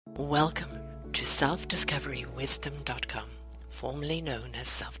Welcome to self-discoverywisdom.com, formerly known as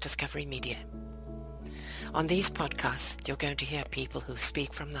Self-Discovery Media. On these podcasts, you're going to hear people who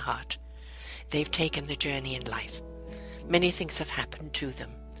speak from the heart. They've taken the journey in life. Many things have happened to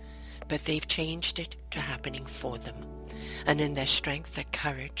them, but they've changed it to happening for them. And in their strength, their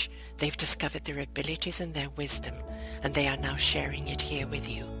courage, they've discovered their abilities and their wisdom, and they are now sharing it here with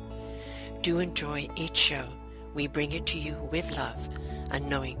you. Do enjoy each show. We bring it to you with love and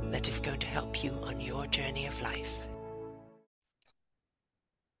knowing that it's going to help you on your journey of life.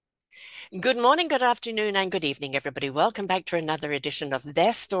 Good morning, good afternoon, and good evening, everybody. Welcome back to another edition of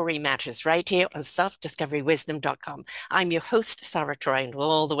Their Story Matters right here on selfdiscoverywisdom.com. I'm your host, Sarah Troy, and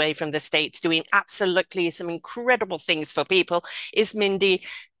all the way from the States doing absolutely some incredible things for people is Mindy.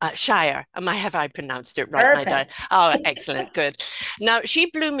 Scheier. Have I pronounced it right, my dad? Oh, excellent. Good. Now, she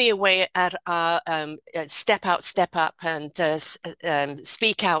blew me away at our Step Out, Step Up and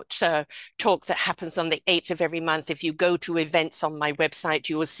Speak Out talk that happens on the 8th of every month. If you go to events on my website,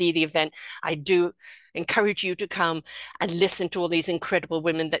 you will see the event. I do encourage you to come and listen to all these incredible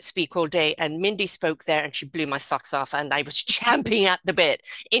women that speak all day. And Mindy spoke there and she blew my socks off. And I was champing at the bit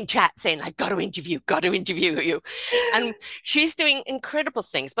in chat saying, I got to interview you. And she's doing incredible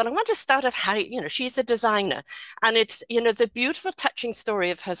things. But I want to start at how, she's a designer. And it's, the beautiful, touching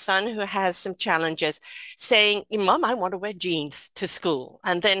story of her son who has some challenges saying, Mom, I want to wear jeans to school.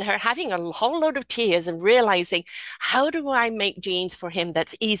 And then her having a whole load of tears and realizing, how do I make jeans for him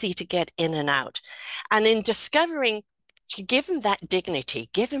that's easy to get in and out? And in discovering, to give him that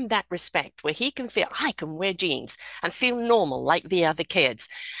dignity, give him that respect where he can feel, I can wear jeans and feel normal like the other kids.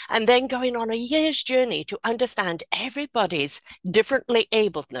 And then going on a year's journey to understand everybody's differently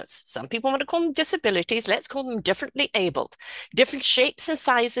abledness. Some people want to call them disabilities. Let's call them differently abled. Different shapes and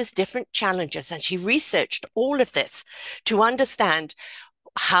sizes, different challenges. And she researched all of this to understand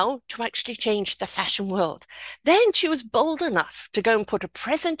how to actually change the fashion world. Then she was bold enough to go and put a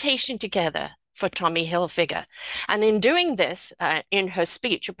presentation together for Tommy Hilfiger. And in doing this, in her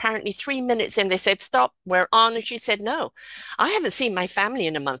speech, apparently 3 minutes in, they said, stop, we're on. And she said, no, I haven't seen my family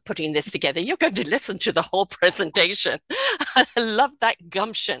in a month putting this together. You're going to listen to the whole presentation. I love that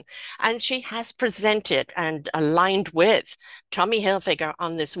gumption. And she has presented and aligned with Tommy Hilfiger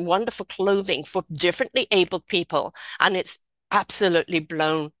on this wonderful clothing for differently abled people. And it's absolutely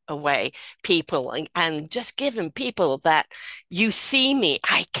blown away people and just given people that you see me,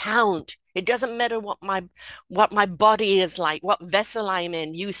 I count. It doesn't matter what my body is like, what vessel I'm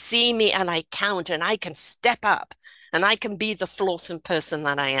in. You see me and I count and I can step up and I can be the flawsome person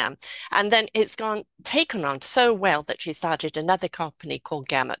that I am. And then it's taken on so well that she started another company called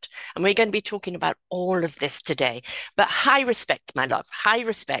Gamut. And we're going to be talking about all of this today. But high respect, my love, high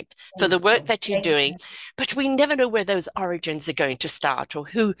respect for the work that you're doing. But we never know where those origins are going to start or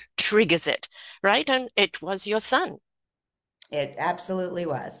who triggers it, right? And it was your son. It absolutely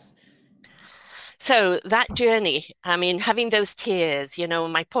was. So that journey, I mean, having those tears,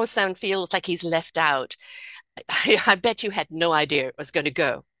 my poor son feels like he's left out. I bet you had no idea it was going to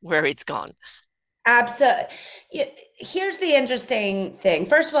go where it's gone. Absolutely. Here's the interesting thing.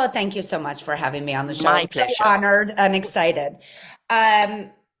 First of all, thank you so much for having me on the show. My I'm pleasure. so honored and excited.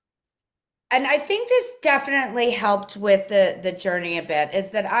 And I think this definitely helped with the journey a bit, is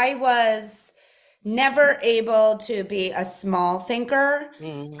that I was never able to be a small thinker,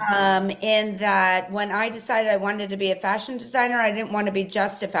 in that when I decided I wanted to be a fashion designer, I didn't want to be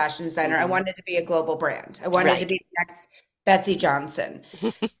just a fashion designer. I wanted to be a global brand. I wanted to be the next Betsy Johnson.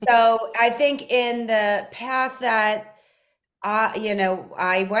 So I think in the path that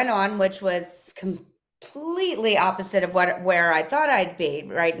I went on, which was completely opposite of where I thought I'd be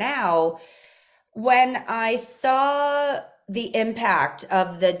right now, when I saw the impact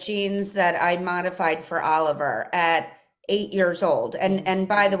of the jeans that I modified for Oliver at 8 years old. And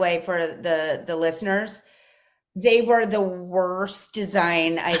by the way, for the listeners, they were the worst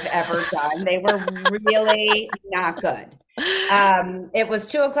design I've ever done. They were really not good. It was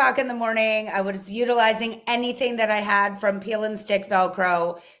 2 o'clock in the morning. I was utilizing anything that I had, from peel and stick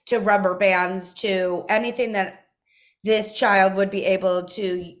Velcro to rubber bands to anything that this child would be able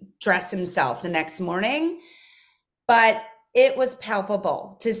to dress himself the next morning. But it was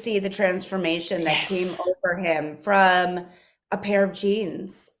palpable to see the transformation that came over him from a pair of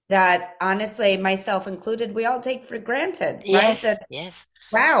jeans that, honestly, myself included, we all take for granted, right? Yes.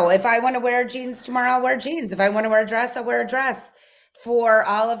 Wow, if I want to wear jeans tomorrow, I'll wear jeans. If I want to wear a dress, I'll wear a dress. For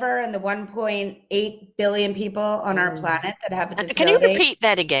Oliver and the 1.8 billion people on our planet that have a disability. Can you repeat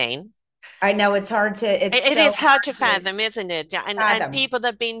that again? I know it's hard to, it is hard to fathom, isn't it? And people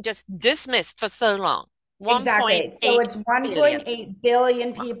that have been just dismissed for so long. Exactly. So 1.8 it's billion. 1.8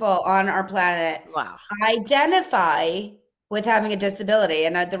 billion people on our planet Wow. identify with having a disability.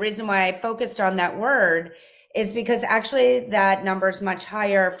 And the reason why I focused on that word is because actually that number is much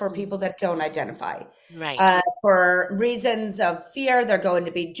higher for Mm. people that don't identify. Right. For reasons of fear, they're going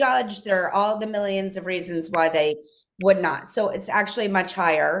to be judged. There are all the millions of reasons why they would not. So it's actually much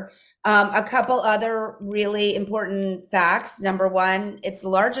higher. A couple other really important facts. Number one, it's the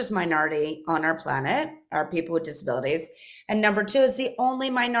largest minority on our planet, are people with disabilities. And number two, it's the only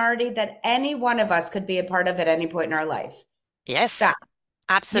minority that any one of us could be a part of at any point in our life. Yes, Fact. You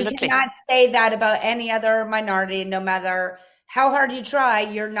absolutely. cannot say that about any other minority, no matter how hard you try,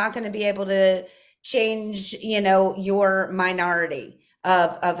 you're not going to be able to change, your minority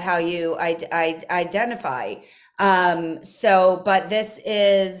of how you identify. But this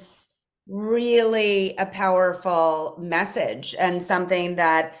is really a powerful message and something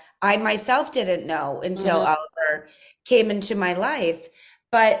that I myself didn't know until Hmm. Oliver came into my life.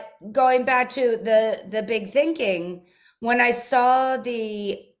 But going back to the big thinking, when I saw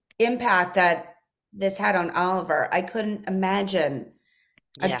the impact that this had on Oliver, I couldn't imagine,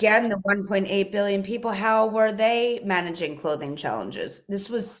 Yeah. again, the 1.8 billion people, how were they managing clothing challenges? This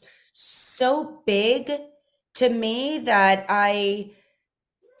was so big to me that I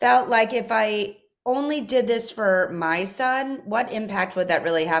felt like if I only did this for my son, what impact would that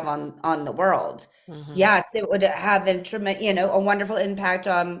really have on the world? Hmm. Yes, it would have a tremendous, a wonderful impact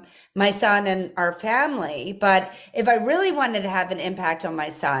on my son and our family. But if I really wanted to have an impact on my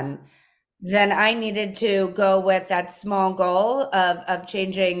son, then I needed to go with that small goal of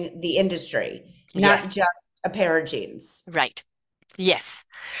changing the industry, not Yes. just a pair of jeans. Right. Yes.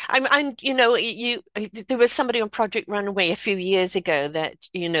 There was somebody on Project Runaway a few years ago that,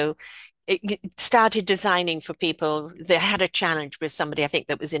 it started designing for people that had a challenge with somebody, I think,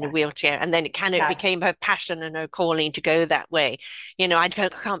 that was in a Yeah, wheelchair. And then it kind of yeah, became her passion and her calling to go that way. I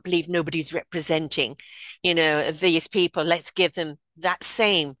can't believe nobody's representing, these people. Let's give them that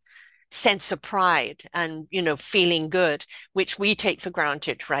same sense of pride and feeling good, which we take for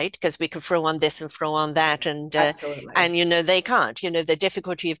granted, right? Because we can throw on this and throw on that, and absolutely. they can't. The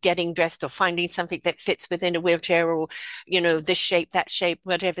difficulty of getting dressed or finding something that fits within a wheelchair, or this shape, that shape,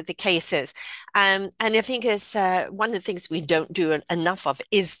 whatever the case is. And I think is one of the things we don't do enough of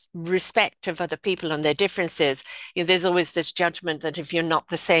is respect of other people and their differences. There's always this judgment that if you're not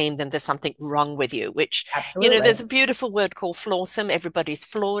the same, then there's something wrong with you, which there's Absolutely. a beautiful word called flawsome. Everybody's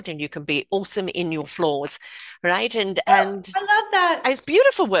flawed, and you can be awesome in your flaws, right? And I love that. it's a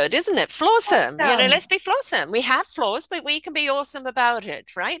beautiful word, isn't it? Flawsome. Awesome. Let's be flawsome. We have flaws, but we can be awesome about it,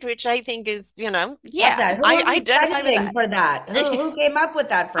 right? Which I think is, Love yeah, that. Who I are we identify with crediting that. for that? Who came up with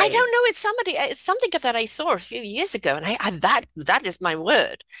that I don't phrase? know. It's somebody. It's something that I saw a few years ago, and that is my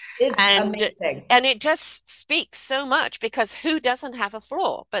word, It's and amazing. and it just speaks so much because who doesn't have a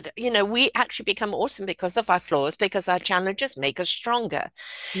flaw? But we actually become awesome because of our flaws, because our challenges make us stronger.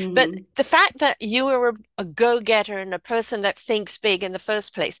 But Hmm. the fact that you are a go-getter and a person that thinks big in the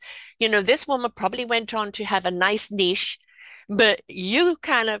first place, this woman probably went on to have a nice niche, but you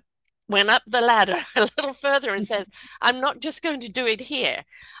kind of went up the ladder a little further and says, I'm not just going to do it here.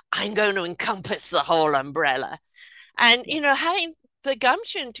 I'm going to encompass the whole umbrella. And, having the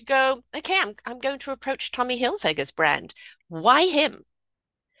gumption to go, okay, I'm going to approach Tommy Hilfiger's brand. Why him?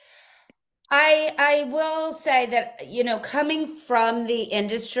 I will say that, coming from the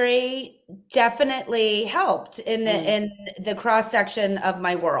industry definitely helped in Mm, the cross section of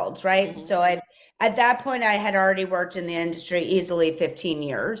my world, right? mhm, So I at that point I had already worked in the industry easily 15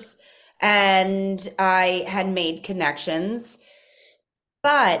 years, and I had made connections.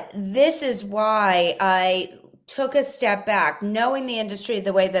 But this is why I took a step back, knowing the industry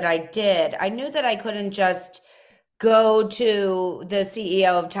the way that I did. I knew that I couldn't just go to the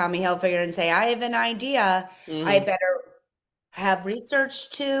CEO of Tommy Hilfiger and say, I have an idea. I mhm. better have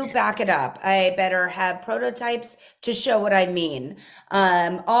research to back it up. I better have prototypes to show what I mean.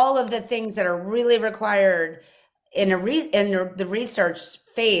 All of the things that are really required in the research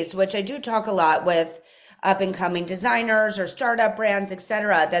phase, which I do talk a lot with up and coming designers or startup brands,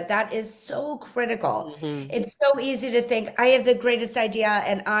 etc., that is so critical. Mhm. It's so easy to think I have the greatest idea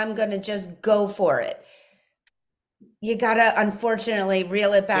and I'm going to just go for it. You gotta unfortunately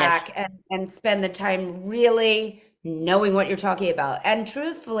reel it Yes. back and spend the time really knowing what you're talking about. And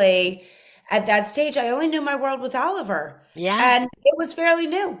truthfully, at that stage, I only knew my world with Oliver, Yeah. and it was fairly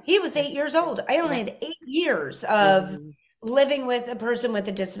new. He was Yeah. 8 years old. I only Yeah. had 8 years of Mhm. living with a person with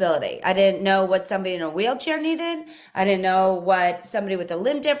a disability. I didn't know what somebody in a wheelchair needed. I didn't know what somebody with a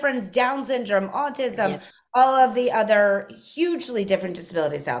limb difference, Down syndrome, autism, Yes. all of the other hugely different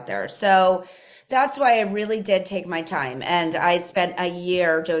disabilities out there. So that's why I really did take my time. And I spent a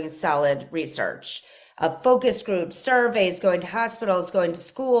year doing solid research of focus groups, surveys, going to hospitals, going to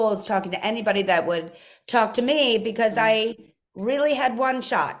schools, talking to anybody that would talk to me because Mm. I really had one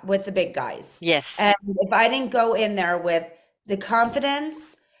shot with the big guys. Yes. And if I didn't go in there with the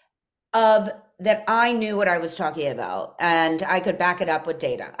confidence of that I knew what I was talking about and I could back it up with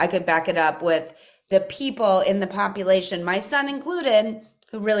data. I could back it up with the people in the population, my son included,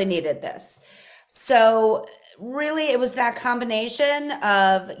 who really needed this. So, really, it was that combination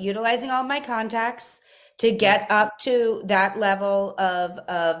of utilizing all my contacts to Mm. get up to that level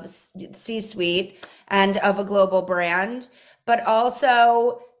of C-suite and of a global brand, but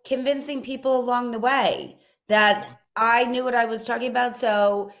also convincing people along the way Yeah. that I knew what I was talking about.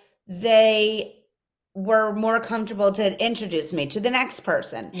 So, they were more comfortable to introduce me to the next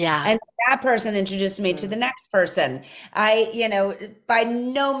person. Yeah. And that person introduced me to Mm. the next person. By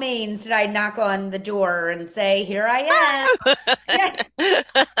no means did I knock on the door and say, here I am. Yeah,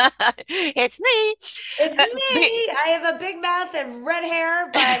 It's me. it's Be- me. I have a big mouth and red hair,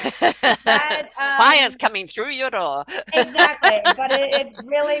 but that, Fire's coming through your door. exactly. But it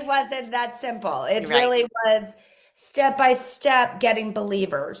really wasn't that simple. It Right. really was step by step getting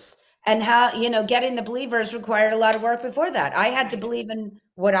believers. And how, getting the believers required a lot of work before that. I had to Right. believe in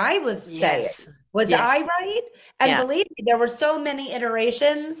what I was saying. Yes. Was I Yes. right? And Yeah. believe me, there were so many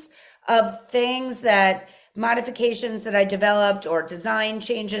iterations of things that modifications that I developed or design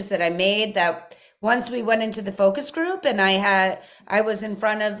changes that I made that once we went into the focus group and I was in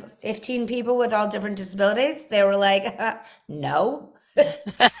front of 15 people with all different disabilities, they were like, no,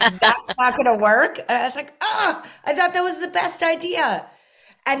 that's not going to work. And I was like, oh, I thought that was the best idea.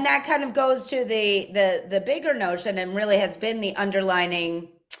 And that kind of goes to the bigger notion and really has been the underlining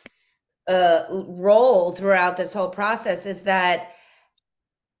role throughout this whole process is that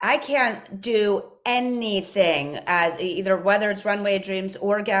I can't do anything as either whether it's runway of dreams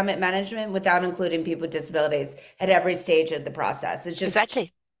or gamut management without including people with disabilities at every stage of the process.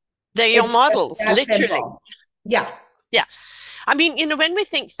 Exactly. They're your It's just models, that literally. simple. Yeah. Yeah. I mean, when we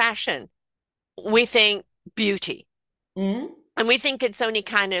think fashion, we think beauty. Mhm. And we think it's only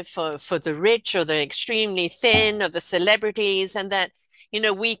kind of for the rich or the extremely thin or the celebrities, and that,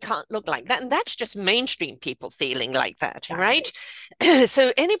 we can't look like that. And that's just mainstream people feeling like that, right? Exactly.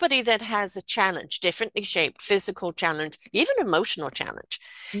 So anybody that has a challenge, differently shaped, physical challenge, even emotional challenge,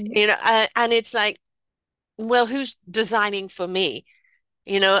 Mhm. and it's like, well, who's designing for me?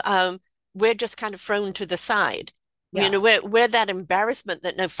 You know, um, we're just kind of thrown to the side. Yes. We're that embarrassment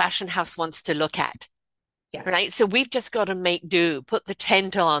that no fashion house wants to look at. Right. Yes. So we've just got to make do, put the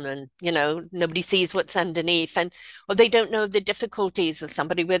tent on, and, nobody sees what's underneath. Or they don't know the difficulties of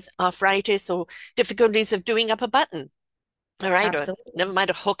somebody with arthritis or difficulties of doing up a button. All right. Or Absolutely. never mind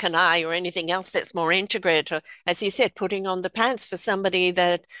a hook and eye or anything else that's more intricate. Or, as you said, putting on the pants for somebody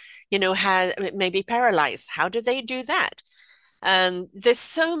that, has maybe paralyzed. How do they do that? There's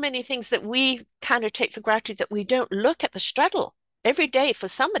so many things that we kind of take for granted that we don't look at the struggle every day for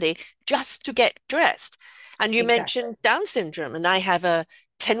somebody just to get dressed. And you Exactly. mentioned Down syndrome, and I have a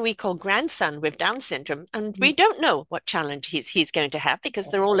 10-week-old grandson with Down syndrome, and we Mhm. don't know what challenge he's going to have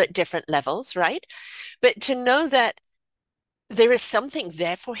because they're all at different levels, right? But to know that there is something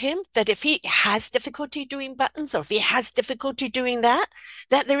there for him, that if he has difficulty doing buttons or if he has difficulty doing that,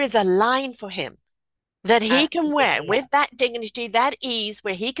 that there is a line for him that he can wear Absolutely. Yeah. with that dignity, that ease,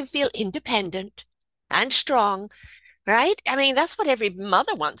 where he can feel independent and strong, right? I mean, that's what every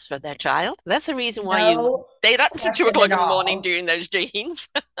mother wants for their child. That's the reason why you No stayed up to two question o'clock at in the morning all. doing those jeans.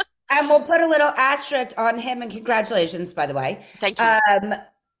 And we'll put a little asterisk on him, and congratulations, by the way, Thank you. um,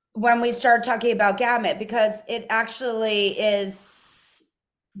 when we start talking about Gamut, because it actually is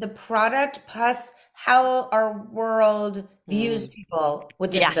the product plus how our world views Mm, people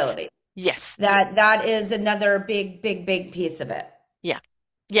with yes. disability. Yes. That is another big, big, big piece of it. Yeah.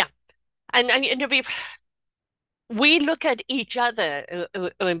 Yeah. And we look at each other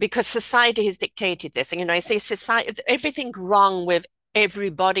because society has dictated this. And, I say society, everything wrong with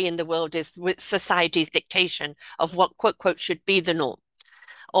everybody in the world is with society's dictation of what, quote, quote, should be the norm,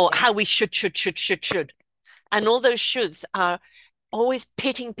 or how Yes, we should. And all those shoulds are always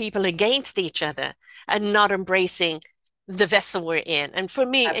pitting people against each other and not embracing the vessel we're in. And for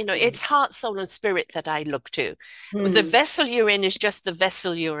me, absolutely. it's heart, soul, and spirit that I look to. The Hmm. vessel you're in is just the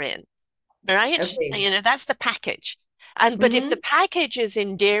vessel you're in, right? Okay. That's the package. But if the Hmm. package is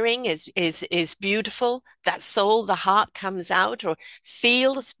endearing, is beautiful, that soul, the heart comes out or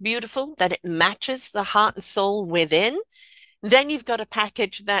feels beautiful, that it matches the heart and soul within, then you've got a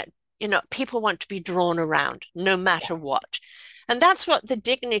package that, people want to be drawn around no matter what. And that's what the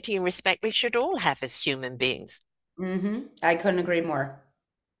dignity and respect we should all have as human beings. I couldn't agree more.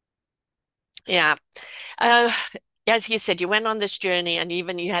 Yeah. Uh, as you said, you went on this journey and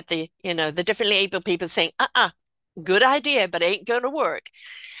even you had the differently able people saying, good idea, but ain't going to work.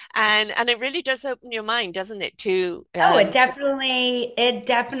 And it really does open your mind, doesn't it, to Oh, it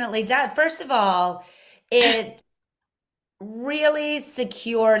definitely does. First of all, it really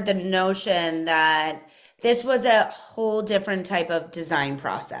secured the notion that this was a whole different type of design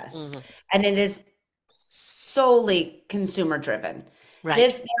process, mhm, and it is solely consumer driven. right.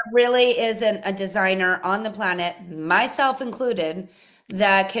 There really isn't a designer on the planet, myself included,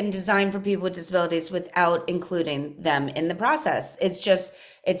 that can design for people with disabilities without including them in the process.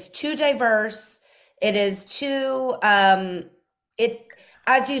 It's too diverse. It is too, it,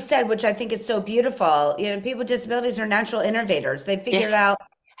 as you said, which I think is so beautiful, people with disabilities are natural innovators. They figured Yes, out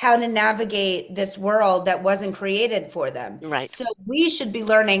how to navigate this world that wasn't created for them. right. So we should be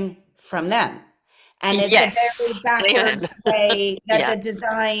learning from them. And it's a very Yes. Amen. backwards way that Yeah. the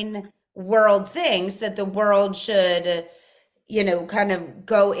design world thinks that the world should, kind of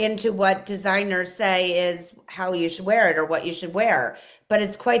go into what designers say is how you should wear it or what you should wear. But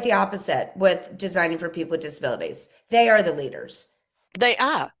it's quite the opposite with designing for people with disabilities. They are the leaders. They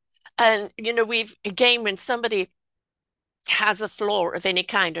are. And, we've, again, when somebody has a flaw of any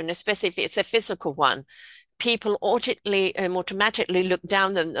kind, and especially if it's a physical one, people automatically look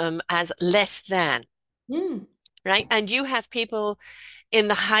down on them as less than, Mm, right? And you have people in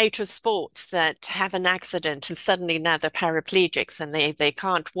the height of sports that have an accident and suddenly now they're paraplegics and they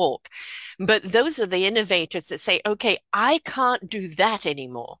can't walk. But those are the innovators that say, okay, I can't do that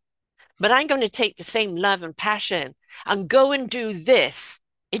anymore, but I'm going to take the same love and passion and go and do this.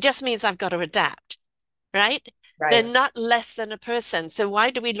 It just means I've got to adapt, right? They're right. not less than a person. So why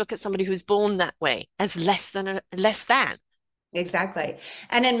do we look at somebody who's born that way as less than? Exactly.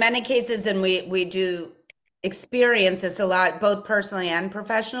 And in many cases, and we do experience this a lot, both personally and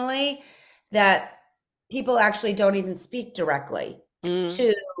professionally, that people actually don't even speak directly Mm.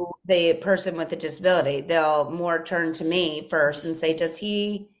 to the person with the disability. They'll more turn to me first and say, "Does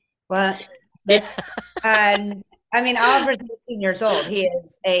he want Yeah. this?" And I mean, Oliver's 18 years old. He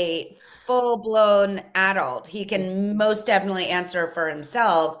is a full-blown adult. He can most definitely answer for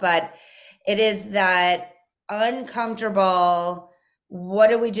himself, but it is that uncomfortable. What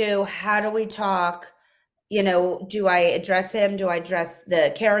do we do? How do we talk? Do I address him? Do I address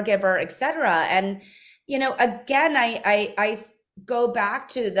the caregiver, etc.? And again, I go back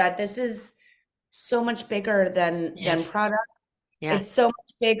to that. This is so much bigger than Yes. product. Yeah. It's so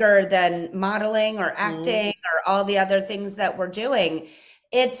much bigger than modeling or Mm. acting or all the other things that we're doing.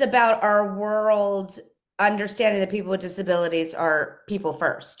 It's about our world understanding that people with disabilities are people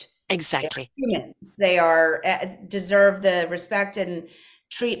first. They're Exactly. humans. They are deserve the respect and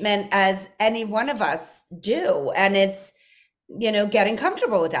treatment as any one of us do. And it's, getting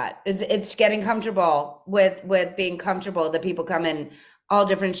comfortable with that. It's getting comfortable with being comfortable that people come in all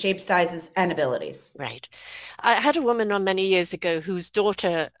different shapes, sizes, and abilities. Right. I had a woman on many years ago whose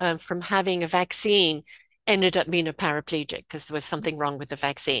daughter, from having a vaccine, ended up being a paraplegic because there was something wrong with the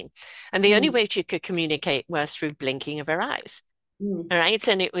vaccine. And the only Mm, way she could communicate was through blinking of her eyes. mm, All right.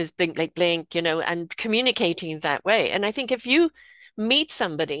 And it was blink, blink, blink, and communicating that way. And I think if you meet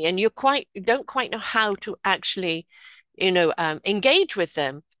somebody and you don't quite know how to actually, engage with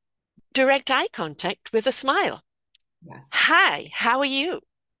them, direct eye contact with a smile. yes. Hi, how are you?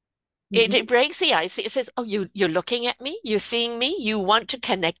 It Hmm. breaks the ice. It says, "Oh, you're looking at me, you're seeing me, you want to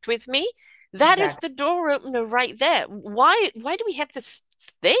connect with me." That is Exactly. the door opener right there. Why do we have this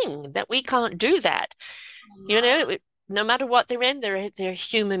thing that we can't do that? No matter what they're in, they're a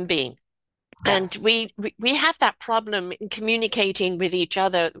human being. And Yes. we have that problem in communicating with each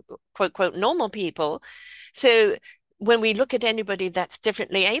other, quote, quote, normal people. So when we look at anybody that's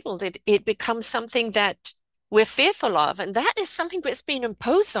differently abled, it becomes something that we're fearful of. And that is something that's been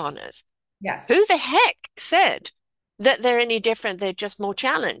imposed on us. Who Yes. the heck said that they're any different? They're just more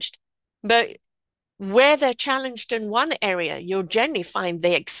challenged. But where they're challenged in one area, you'll generally find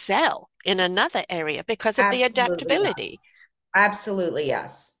they excel in another area because of the Absolutely adaptability. yes. Absolutely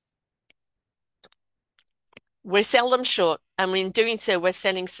yes. We sell them short, and in doing so, we're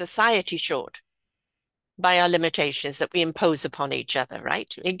selling society short by our limitations that we impose upon each other,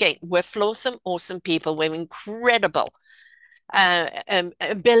 right? Again, we're flawsome, awesome people. We're incredible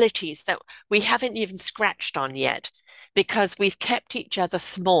abilities that we haven't even scratched on yet because we've kept each other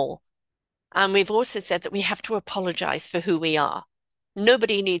small. And we've also said that we have to apologize for who we are.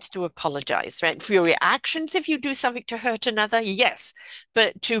 Nobody needs to apologize, right? For your reactions, if you do something to hurt another, yes.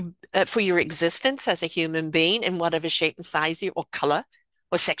 But to for your existence as a human being in whatever shape and size you or color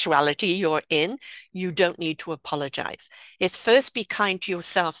or sexuality you're in, you don't need to apologize. It's first be kind to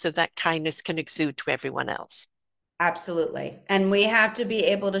yourself so that kindness can exude to everyone else. Absolutely. And we have to be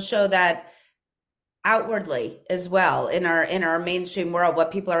able to show that outwardly as well in our mainstream world,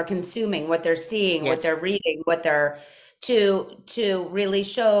 what people are consuming, what they're seeing, what Yes. they're reading, what they're to really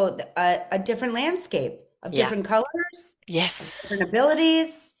show a different landscape of Yeah. different colors, of Yes. different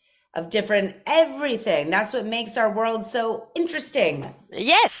abilities, of different everything. That's what makes our world so interesting.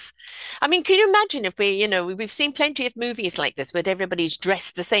 Yes. I mean, can you imagine if we've seen plenty of movies like this where everybody's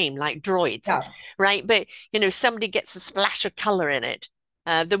dressed the same, like droids, Yes. right? But, somebody gets a splash of color in it.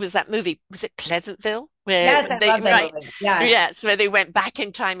 There was that movie, was it Pleasantville? Where Yes, I they, love that right? movie. Yes, Yes, where they went back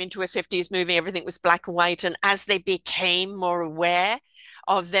in time into a 50s movie, everything was black and white. And as they became more aware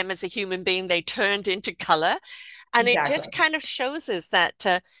of them as a human being, they turned into color. And it exactly. just kind of shows us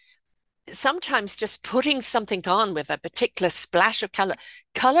that sometimes just putting something on with a particular splash of color,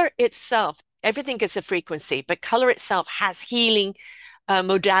 color itself, everything is a frequency, but color itself has healing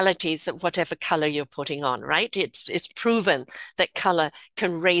modalities of whatever color you're putting on, right? It's proven that color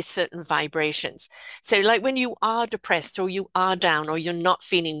can raise certain vibrations. So, like when you are depressed or you are down or you're not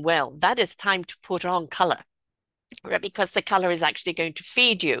feeling well, that is time to put on color. Right? Because the color is actually going to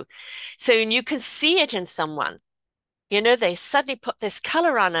feed you. So, and you can see it in someone. They suddenly put this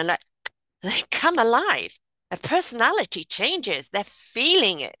color on and they come alive. Their personality changes. They're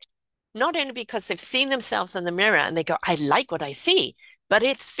feeling it. Not only because they've seen themselves in the mirror and they go, I like what I see, but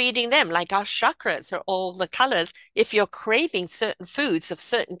it's feeding them. Like our chakras are all the colors. If you're craving certain foods of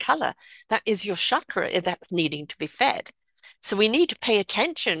certain color, that is your chakra that's needing to be fed. So we need to pay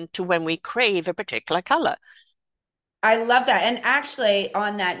attention to when we crave a particular color. I love that. And actually,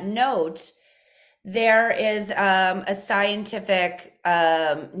 on that note, there is a scientific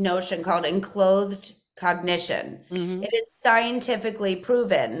notion called enclothed cognition. Hmm. It is scientifically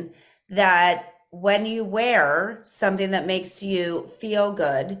proven that when you wear something that makes you feel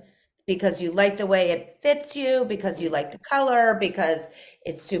good, because you like the way it fits you, because you like the color, because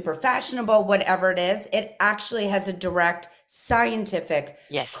it's super fashionable, whatever it is, it actually has a direct scientific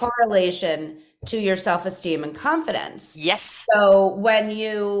Yes. correlation to your self-esteem and confidence. Yes. So when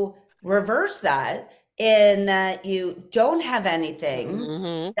you reverse that in that you don't have anything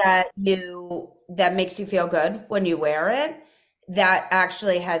Hmm. that makes you feel good when you wear it, that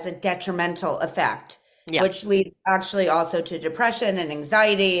actually has a detrimental effect, Yeah. which leads actually also to depression and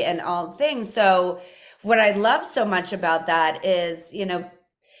anxiety and all things. So what I love so much about that is,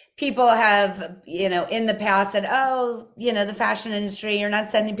 people have, in the past said, oh, the fashion industry, you're not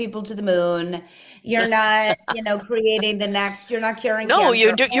sending people to the moon. You're not, creating the next, you're not curing No,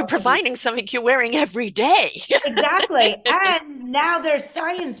 cancer. you're providing something you're wearing every day. Exactly. And now there's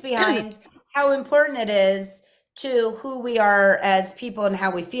science behind how important it is to who we are as people and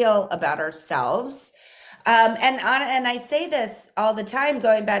how we feel about ourselves. And I say this all the time,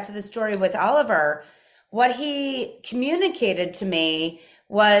 going back to the story with Oliver, what he communicated to me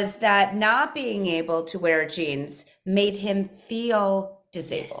was that not being able to wear jeans made him feel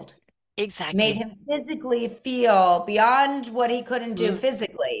disabled, made Exactly. him physically feel beyond what he couldn't do Mm,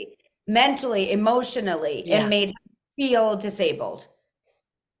 physically, mentally, emotionally, and yeah. made him feel disabled.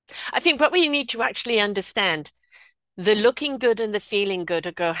 I think what we need to actually understand, the looking good and the feeling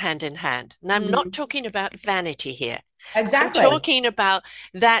good go hand in hand. And I'm not Mhm. talking about vanity here. I'm Exactly. talking about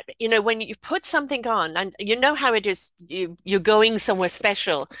that, when you put something on and you know how it is, you're going somewhere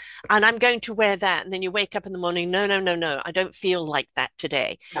special and I'm going to wear that. And then you wake up in the morning, no, no, no, no, I don't feel like that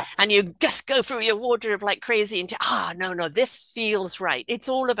today. And Yes. you just go through your wardrobe like crazy and, no, no, this feels right. It's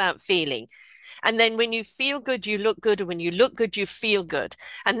all about feeling. And then when you feel good, you look good. And when you look good, you feel good.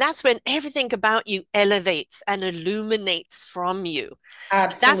 And that's when everything about you elevates and illuminates from you.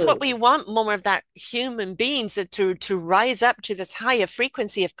 That's what we Absolutely. want more of, that human beings to rise up to this higher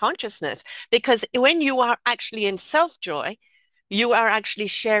frequency of consciousness. Because when you are actually in self joy, you are actually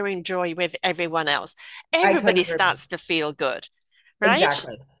sharing joy with everyone else. I couldn't Everybody agree more. starts to feel good, right?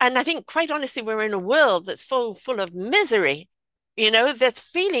 Exactly. And I think, quite honestly, we're in a world that's full of misery. That's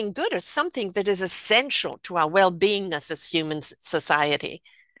feeling good is something that is essential to our well-beingness as human society.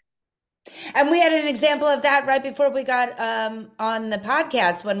 And we had an example of that right before we got on the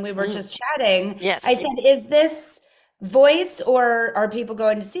podcast when we were Mm, just chatting. yes. I said, is this voice or are people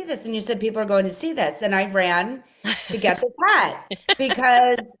going to see this? And you said people are going to see this. And I ran to get the hat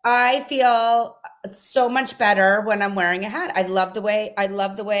because I feel so much better when I'm wearing a hat. I love the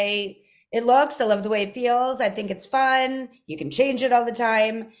way it looks. I love the way it feels. I think it's fun. You can change it all the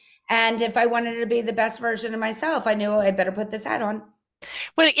time. And if I wanted to be the best version of myself, I knew I better put this hat on.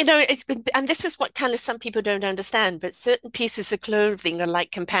 Well, and this is what kind of some people don't understand, but certain pieces of clothing are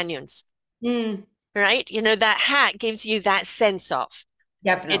like companions, Mm, right? That hat gives you that sense of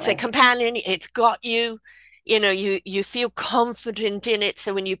it's a definitely. companion, it's got you, you feel confident in it.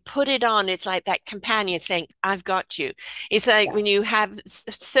 So when you put it on, it's like that companion saying, I've got you. It's like Yeah. when you have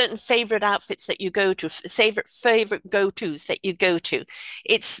certain favorite outfits that you go to, favorite go-tos that you go to.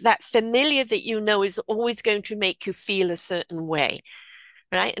 It's that familiar that is always going to make you feel a certain way.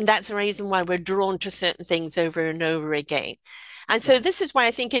 Right. And that's the reason why we're drawn to certain things over and over again. And so Yes. this is why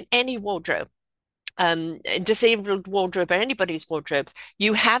I think in any wardrobe, disabled wardrobe or anybody's wardrobes,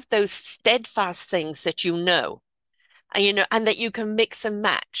 you have those steadfast things that and that you can mix and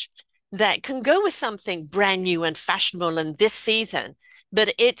match that can go with something brand new and fashionable in this season,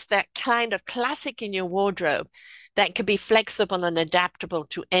 but it's that kind of classic in your wardrobe that can be flexible and adaptable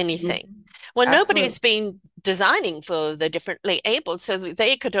to anything. Mhm. Well, Absolutely. nobody's been designing for the differently able, so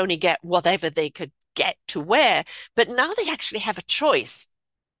they could only get whatever they could get to wear, but now they actually have a choice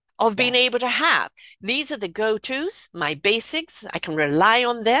of being Yes. able to have. These are the go-tos, my basics. I can rely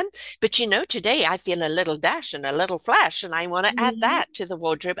on them. But today I feel a little dash and a little flash, and I want to add Mhm. that to the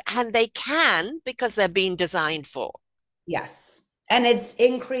wardrobe. And they can because they're being designed for. Yes. And it's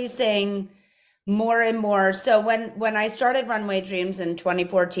increasing more and more. So when I started Runway Dreams in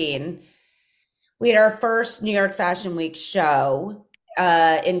 2014, we had our first New York Fashion Week show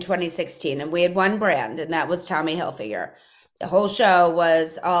in 2016, and we had one brand, and that was Tommy Hilfiger. The whole show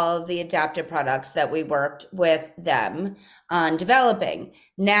was all the adapted products that we worked with them on developing.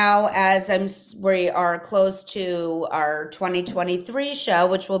 Now, we are close to our 2023 show,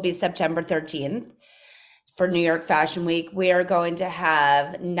 which will be September 13th for New York Fashion Week, we are going to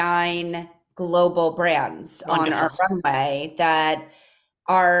have 9 global brands on our Wonderful. runway that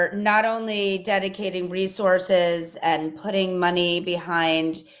are not only dedicating resources and putting money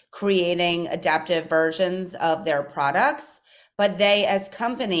behind creating adaptive versions of their products, but they, as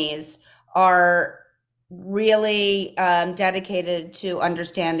companies, are really dedicated to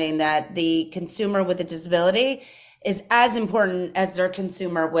understanding that the consumer with a disability is as important as their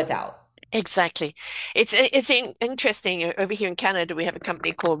consumer without. Exactly. It's interesting. Over here in Canada, we have a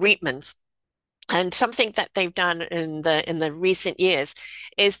company called Reitmans. And something that they've done in the recent years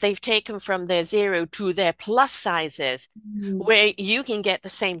is they've taken from their zero to their plus sizes, Mm. where you can get the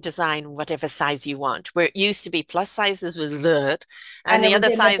same design, whatever size you want. Where it used to be plus sizes was that, and And it the was other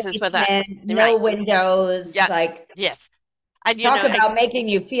in the sizes were that. basement, no Right. windows, Yeah. like Yes. And talk about making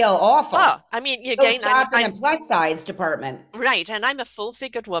you feel oh, awful. I mean, Go again, shop in a plus size department. right, and I'm a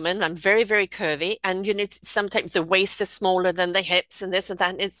full-figured woman. I'm very, very curvy, and sometimes the waist is smaller than the hips, and this and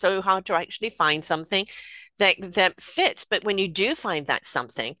that. And it's so hard to actually find something that fits. But when you do find that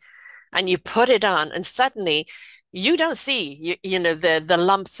something, and you put it on, and suddenly you don't see the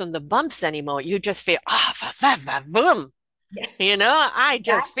lumps and the bumps anymore. You just feel boom. Yeah, I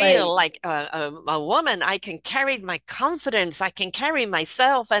just feel exactly. like a woman. I can carry my confidence. I can carry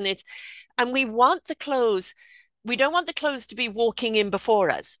myself, and we want the clothes. We don't want the clothes to be walking in before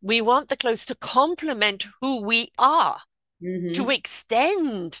us. We want the clothes to complement who we are, to Hmm.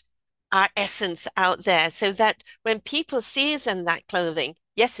 extend our essence out there so that when people see us in that clothing,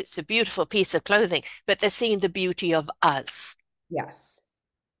 yes, it's a beautiful piece of clothing, but they're seeing the beauty of us. Yes,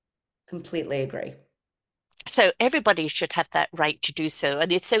 completely agree. So everybody should have that right to do so.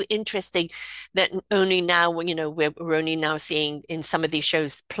 And it's so interesting that only now, we're only now seeing in some of these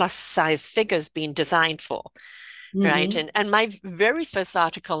shows plus size figures being designed for, right? Hmm. And my very first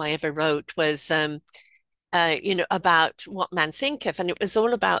article I ever wrote was about what men think of. And it was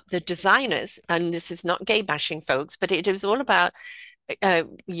all about the designers. And this is not gay bashing, folks, but it was all about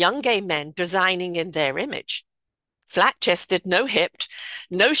young gay men designing in their image. Flat chested, no hipped,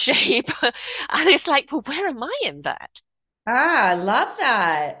 no shape. And it's like, well, where am I in that? Ah, I love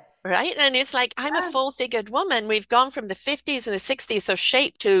that. Right. And it's like, I'm a Ah, full figured woman. We've gone from the 50s and the 60s of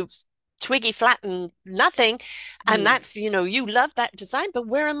shape to twiggy flat and nothing. And mhm, that's, you love that design, but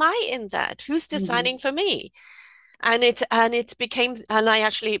where am I in that? Who's mhm. designing for me? And it became, and I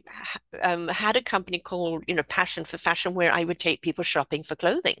actually had a company called Passion for Fashion, where I would take people shopping for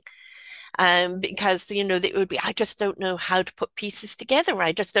clothing, because it would be, I just don't know how to put pieces together.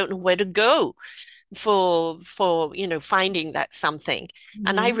 I just don't know where to go for finding that something.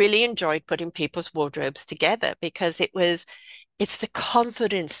 And I Mhm. really enjoyed putting people's wardrobes together because it's the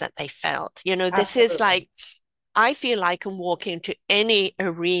confidence that they felt. This is Absolutely. like, I feel I can walk into any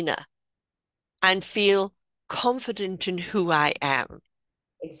arena and feel confident in who I am.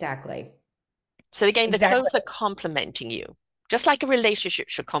 Exactly. So again, the Exactly. clothes are complementing you. Just like a relationship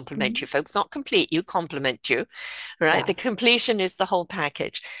should complement you, Mhm. folks, not complete you, complement you, right? The Yes. completion is the whole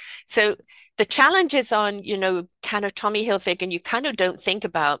package. So the challenge is on, kind of Tommy Hilfiger, and you kind of don't think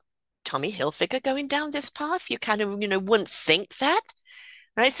about Tommy Hilfiger going down this path. You kind of, wouldn't think that.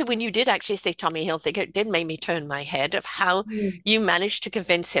 Right. So when you did actually say Tommy Hilfiger, it did make me turn my head of how Mm. you managed to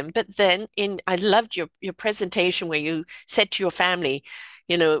convince him. But then I loved your presentation where you said to your family,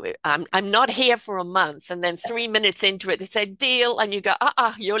 I'm not here for a month. And then 3 minutes into it, they said deal. And you go,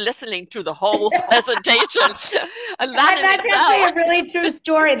 you're listening to the whole presentation. And that And in that's actually itself. a really true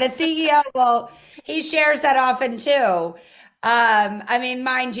story. The CEO, well, he shares that often too. I mean,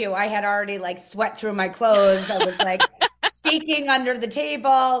 mind you, I had already like sweat through my clothes. I was like shaking under the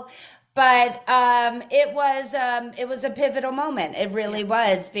table, but it was a pivotal moment. It Yeah. really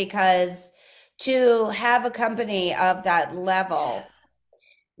was because to have a company of that level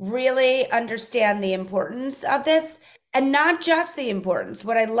really understand the importance of this, and not just the importance.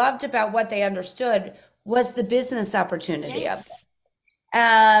 What I loved about what they understood was the business opportunity of it. Yes.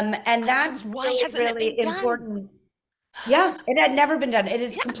 And And that's why really, hasn't it been really done? important. Yeah, it had never been done. It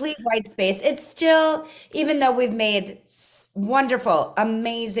is Yeah. complete white space. It's still, even though we've made wonderful,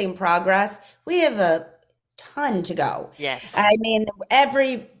 amazing progress, we have a ton to go. Yes. I mean,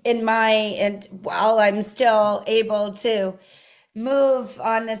 and while I'm still able to move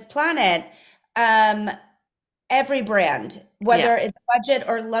on this planet, um, every brand, Yeah. whether it's budget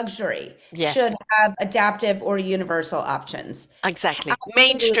or luxury, should Yes. have adaptive or universal options. Exactly.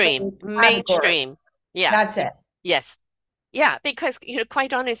 Mainstream. Absolutely category. Mainstream. Yeah. That's it. Yes. Yeah, because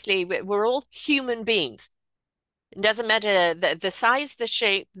quite honestly, we're all human beings. It doesn't matter the size, the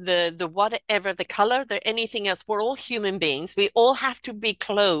shape, the whatever, the color, the anything else. We're all human beings. We all have to be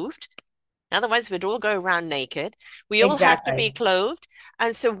clothed. Otherwise, we'd all go around naked. We all have to be Exactly. clothed.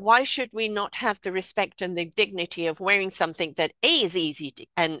 And so why should we not have the respect and the dignity of wearing something that A is easy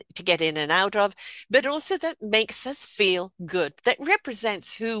to get in and out of, but also that makes us feel good, that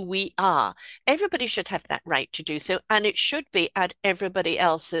represents who we are. Everybody should have that right to do so, and it should be at everybody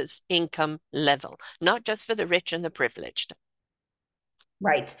else's income level, not just for the rich and the privileged.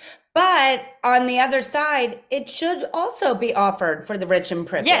 Right. But on the other side, it should also be offered for the rich and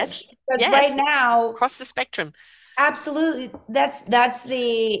Yes, privileged. Because right yes, now, across the spectrum. absolutely, that's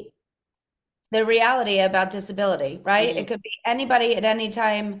the reality about disability, right? Mm, It could be anybody at any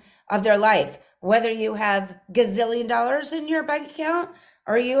time of their life, whether you have gazillion dollars in your bank account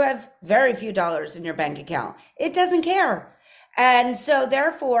or you have very few dollars in your bank account. It doesn't care. And so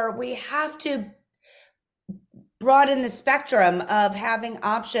therefore, we have to broaden the spectrum of having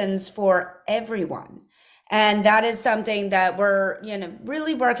options for everyone. And that is something that we're,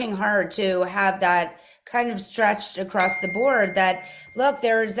 really working hard to have that kind of stretched across the board, that look,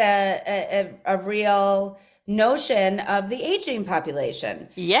 there's a real notion of the aging population.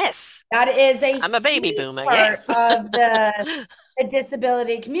 yes, That is a I'm a baby huge boomer. part Yes. of the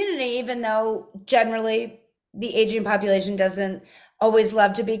disability community, even though generally the aging population doesn't always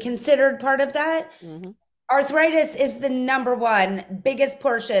love to be considered part of that. Mhm. Arthritis is the number one biggest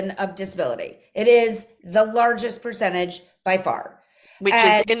portion of disability. It is the largest percentage by far. Which is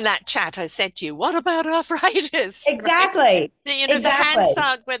And in that chat I said to you, what about arthritis, right? exactly, The hands exactly,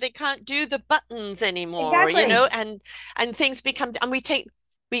 out where they can't do the buttons anymore, exactly. and things become, and we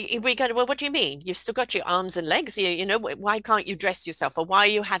go, well, what do you mean? You've still got your arms and legs. Why can't you dress yourself? Or why are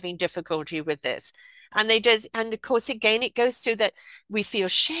you having difficulty with this? And they just, and of course, again, it goes to that we feel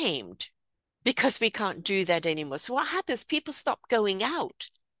shamed because we can't do that anymore. So what happens? People stop going out.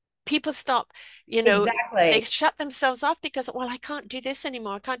 People stop, they Exactly. shut themselves off because, well, I can't do this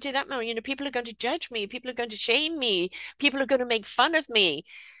anymore. I can't do that anymore. People are going to judge me. People are going to shame me. People are going to make fun of me.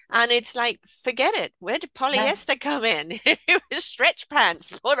 And it's like, forget it. Where did Yes. polyester come in? It was stretch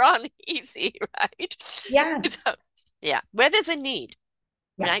pants put on easy, right? Yeah. So, yeah, where there's a need,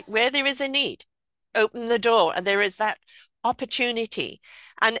 right? Yes. Where there is a need, open the door, and there is that opportunity.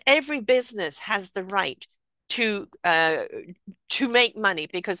 And every business has the right to make money,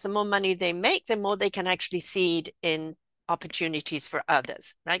 because the more money they make, the more they can actually seed in opportunities for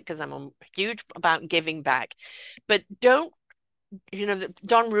others, right? Because I'm huge about giving back, but don't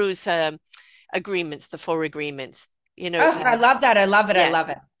Don Rue's agreements, the four agreements, Oh, I love that. I love it. I yes, love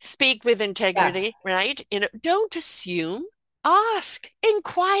it. speak with Yeah. integrity, right? Don't assume, ask,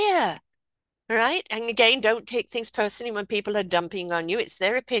 inquire. Right. And again, don't take things personally when people are dumping on you. It's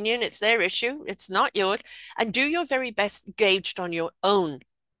their opinion, it's their issue, it's not yours. And do your very best gauged on your own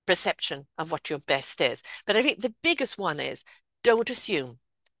perception of what your best is. But I think the biggest one is don't assume.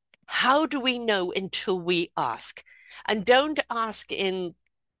 How do we know until we ask? And don't ask in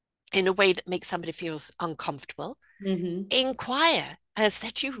in a way that makes somebody feels uncomfortable, Hmm. inquire as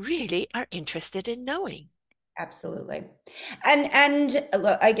that you really are interested in knowing. Absolutely. And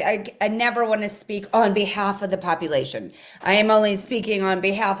look, I never want to speak on behalf of the population. I am only speaking on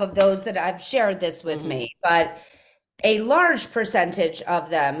behalf of those that have shared this with Hmm. me, but a large percentage of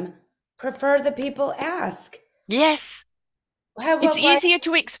them prefer the people ask. Yes, How, it's why? easier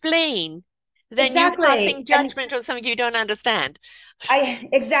to explain than you Exactly. passing And judgment on something you don't understand.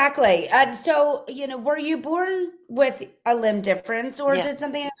 exactly. And so, were you born with a limb difference or Yeah. did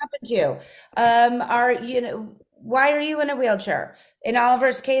something happen to you? Why are you in a wheelchair? In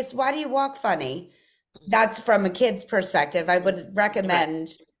Oliver's case, why do you walk funny? That's from a kid's perspective. I Mm. would Right. recommend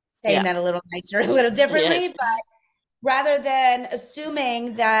saying Yeah. that a little nicer, a little differently, Yes. but rather than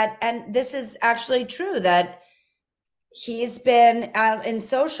assuming that, and this is actually true, that he's been out in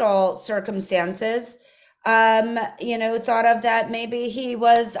social circumstances, thought of that maybe he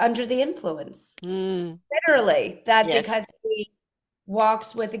was under the influence. Mm. Literally, that Yes. because he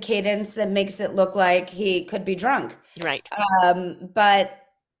walks with a cadence that makes it look like he could be drunk. Right. But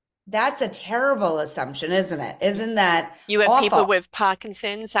that's a terrible assumption, isn't it? Isn't that You have awful? people with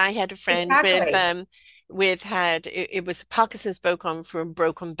Parkinson's. I had a friend Exactly. with had it was Parkinson's spoken for a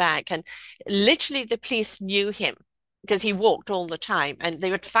broken back, and literally the police knew him because he walked all the time, and they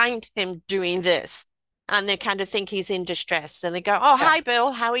would find him doing this, and they kind of think he's in distress, and they go, "Oh, Yeah. hi,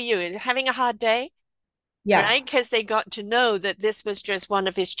 Bill. How are you? Is having a hard day?" Yeah. Right? Because they got to know that this was just one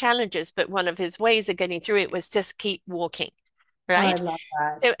of his challenges, but one of his ways of getting through it was just keep walking. Oh, I Right? love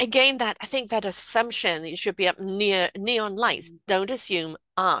that. So again, that I think that assumption you should be up near neon lights. Don't assume,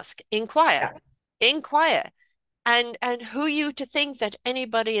 ask, inquire, Yes, inquire, and who you to think that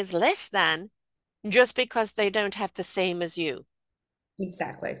anybody is less than just because they don't have the same as you.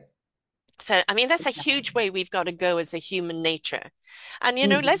 exactly. So, I mean, that's a huge Exactly. way we've got to go as a human nature. And,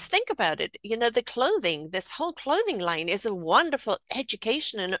 Mhm. let's think about it. The clothing, this whole clothing line is a wonderful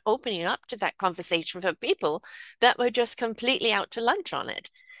education and opening up to that conversation for people that were just completely out to lunch on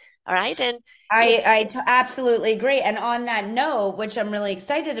it. All right. And it's, Absolutely agree. And on that note, which I'm really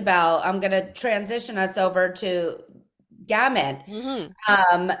excited about, I'm going to transition us over to Gamut, mhm,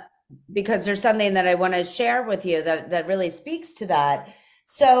 um, because there's something that I want to share with you that really speaks to that.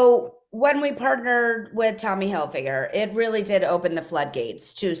 So when we partnered with Tommy Hilfiger, it really did open the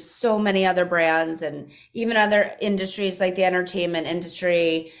floodgates to so many other brands and even other industries like the entertainment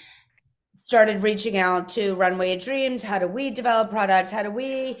industry started reaching out to Runway of Dreams. How do we develop product? How do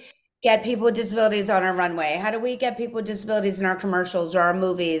we get people with disabilities on our runway? How do we get people with disabilities in our commercials or our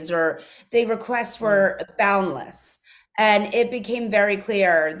movies? Or the requests mm, were boundless. And it became very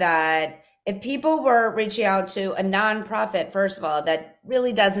clear that if people were reaching out to a nonprofit, first of all, that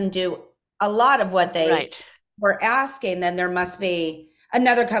really doesn't do a lot of what they right. were asking, then there must be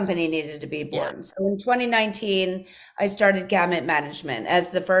another company needed to be Yeah. born. So in 2019, I started Gamut Management as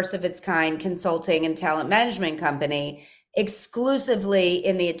the first of its kind consulting and talent management company exclusively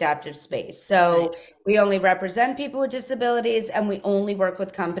in the adaptive space. Right. So we only represent people with disabilities and we only work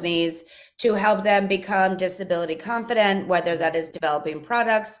with companies to help them become disability confident, whether Mm, that is developing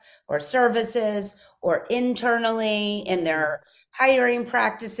products or services or internally in mm, their hiring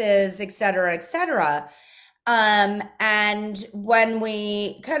practices, et cetera, et cetera. And when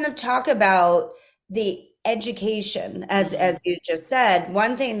we kind of talk about the education, as mhm, you just said,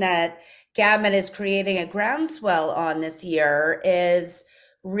 one thing that Gamut is creating a groundswell on this year is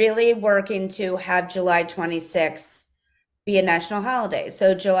really working to have July 26th be a national holiday.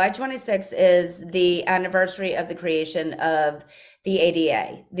 So July 26th is the anniversary of the creation of the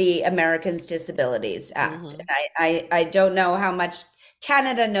ADA, the Americans Disabilities Act. mhm. And I don't know how much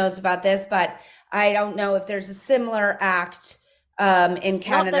Canada knows about this, but I don't know if there's a similar act in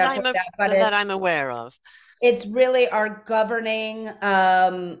Not that Canada for that, but that I'm aware of. it's really our governing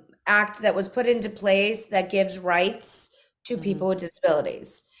act that was put into place that gives rights to Mhm, people with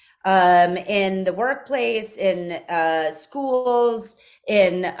disabilities in the workplace, in schools,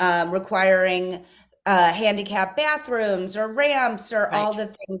 in requiring handicap bathrooms or ramps or all right. the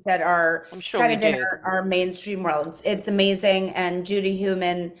things that are I'm sure kind we of in do. our mainstream world. It's amazing. And Judy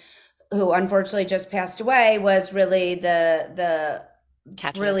Human, who unfortunately just passed away, was really the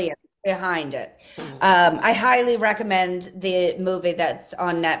Catalyst. brilliance behind it. Mhm. I highly recommend the movie that's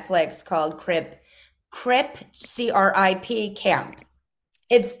on Netflix called Crip, CRIP Camp.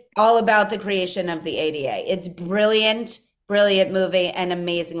 It's all about the creation of the ADA. It's brilliant, brilliant movie and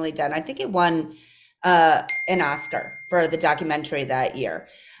amazingly done. I think it won an Oscar for the documentary that year.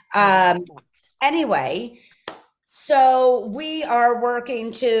 Um, Wonderful. anyway, So we are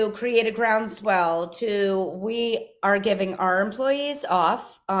working to create a groundswell we are giving our employees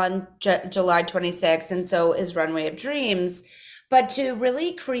off on July 26th, and so is Runway of Dreams, but to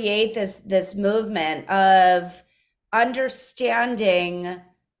really create this movement of understanding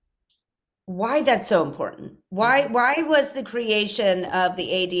why that's so important. Why Hmm. why was the creation of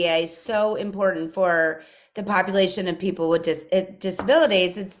the ADA so important for the population of people with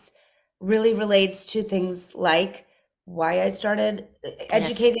disabilities? It's really relates to things like why I started Yes.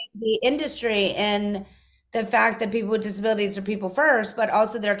 educating the industry in the fact that people with disabilities are people first, but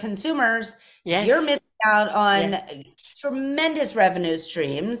also they're consumers. You're Yes. missing out on Yes. tremendous revenue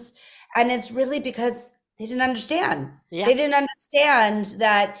streams, and it's really because they didn't understand. Yeah. They didn't understand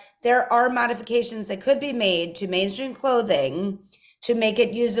that there are modifications that could be made to mainstream clothing to make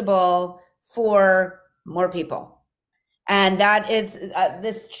it usable for more people. And that is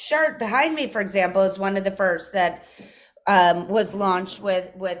this shirt behind me, for example, is one of the first that was launched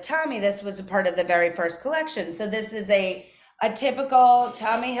with Tommy. This was a part of the very first collection. So this is a typical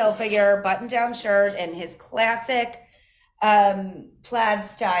Tommy Hilfiger button down shirt in his classic plaid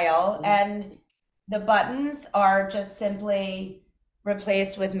style, Mhm. and the buttons are just simply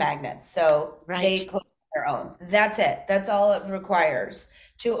replaced with magnets. So they Right. close their own. That's it. That's all it requires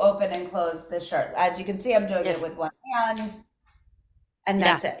to open and close the shirt. As you can see, I'm doing it Yes. with one hand, and Yeah.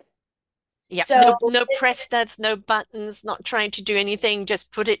 that's it. Yeah. So No this, press studs, no buttons, not trying to do anything.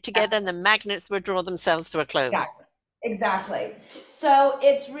 Just put it together and the magnets will draw themselves to a yeah, close. exactly. So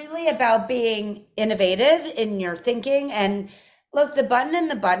it's really about being innovative in your thinking. And look, the button in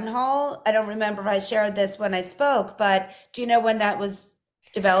the buttonhole, I don't remember if I shared this when I spoke, but do you know when that was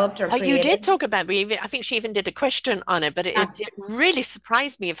developed or Oh, you did created? talk about, I think she even did a question on it, but it really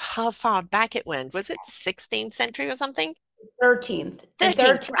surprised me of how far back it went. Was it 16th century or something? 13th, the 13th,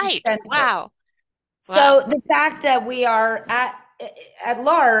 13th right. century. Wow. Wow. So the fact that we are at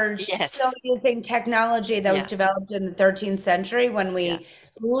large still Yes. using technology that was Yeah. developed in the 13th century when Yeah. we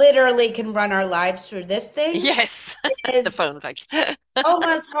literally can run our lives through this thing Yes. The is phone fix.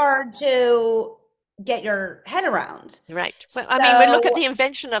 almost hard to get your head around. Right. Well, I mean, we look at So, the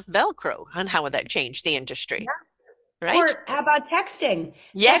invention of Velcro and how that changed the industry, right? or how about texting?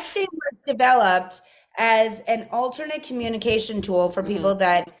 Yes. Texting was developed as an alternate communication tool for Hmm. people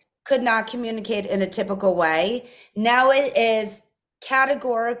that could not communicate in a typical way. Now it is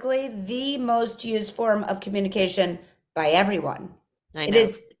categorically the most used form of communication by everyone. I It know.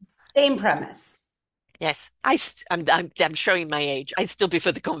 is same premise. Yes. I'm showing my age. I still be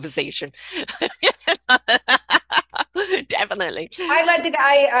for the conversation. Definitely.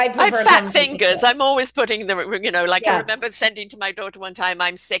 I I have prefer fat conversation. fingers. I'm always putting like I Yeah. remember sending to my daughter one time,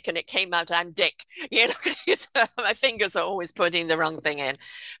 I'm sick, and it came out, I'm Dick. You know, so my fingers are always putting the wrong thing in.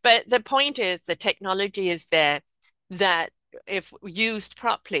 But the point is, the technology is there that if used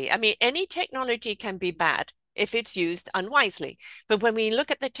properly, I mean, any technology can be bad if it's used unwisely. But when we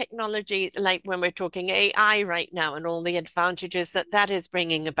look at the technology, like when we're talking AI right now and all the advantages that that is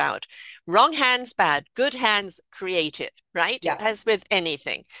bringing about, wrong hands bad, good hands creative, right? Yeah. As with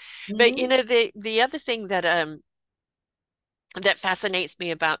anything. But Mhm. the other thing that fascinates me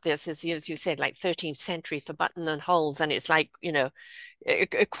about this is, as you said, like 13th century for button and holes, and it's like,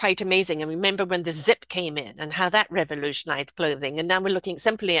 quite amazing. I remember when the zip came in and how that revolutionized clothing, and now we're looking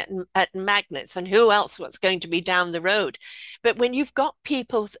simply at magnets and who else what's going to be down the road. But when you've got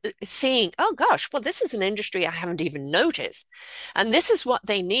people seeing, oh gosh, well, this is an industry I haven't even noticed, and this is what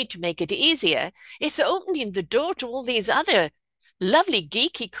they need to make it easier, it's opening the door to all these other lovely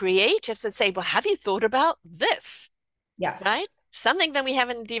geeky creatives that say, well, have you thought about this? Right? Yes. Something that we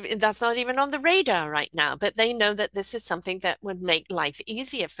haven't even, that's not even on the radar right now, but they know that this is something that would make life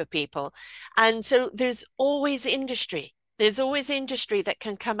easier for people. And so there's always industry. There's always industry that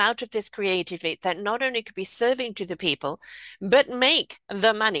can come out of this creatively that not only could be serving to the people, but make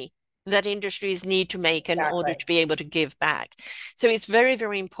the money that industries need to make in order Exactly. to be able to give back. So it's very,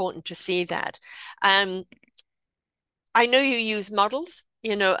 very important to see that. Um, I know you use models.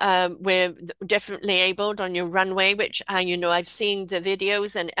 We're definitely abled on your runway, which I've seen the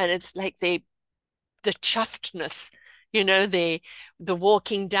videos, and it's like the chuffedness, the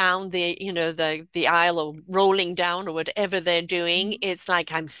walking down the aisle or rolling down or whatever they're doing. Mhm. It's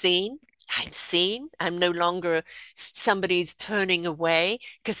like I'm seen. I'm seen. I'm no longer somebody's turning away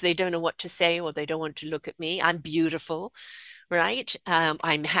because they don't know what to say or they don't want to look at me. I'm beautiful, right?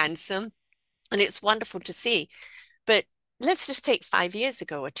 I'm handsome, and it's wonderful to see. But let's just take 5 years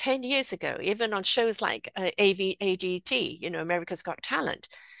ago or 10 years ago, even on shows like ADT, America's Got Talent.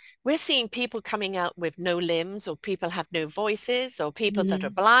 we're seeing people coming out with no limbs, or people have no voices, or people that are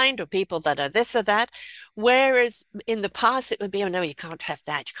Mhm. blind, or people that are this or that. Whereas in the past, it would be, oh no, you can't have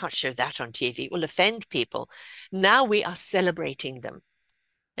that. You can't show that on TV. It will offend people. Now we are celebrating them.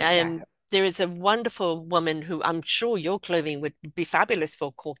 Exactly. There is a wonderful woman who I'm sure your clothing would be fabulous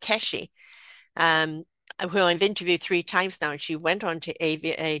for, called Keshi, um, who I've interviewed 3 times now, and she went on to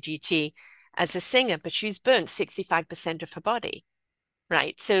AGT as a singer, but she's burnt 65% of her body,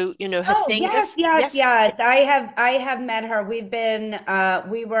 right? So, her Oh, yes, fingers, yes, yes, yes. I have met her.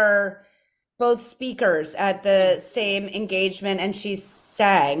 We were both speakers at mm, the same engagement, and she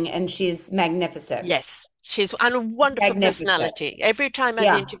sang, and she's magnificent. yes. She's and a wonderful Magnificent. personality. Every time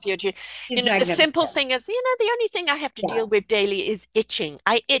I've Yeah, interviewed you, she's the simple magnificent. thing is, the only thing I have to deal Yes. with daily is itching.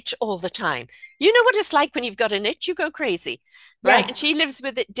 I itch all the time. You know what it's like when you've got an itch, you go crazy, right? And Yes, she lives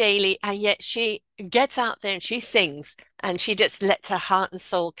with it daily, and yet she gets out there and she sings and she just lets her heart and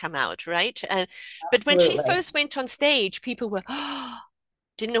soul come out, right? And but when she absolutely. first went on stage, people were, oh,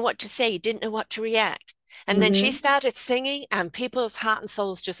 didn't know what to say, didn't know what to react. And then she Hmm. started singing, and people's heart and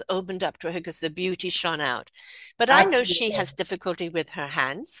souls just opened up to her because the beauty shone out. But I know she Absolutely. has difficulty with her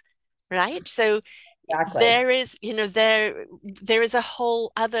hands, right? So Exactly. there is, there is a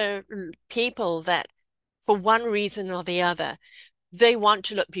whole other people that, for one reason or the other, they want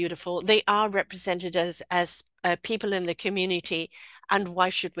to look beautiful. They are represented as people in the community, and why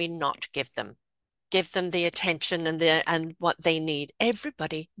should we not give them the attention and what they need?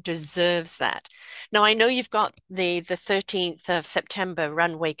 Everybody deserves that. Now, I know you've got the 13th of September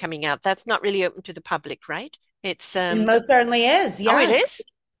runway coming out. That's not really open to the public, right? It's It most certainly is. oh, it Yes. is?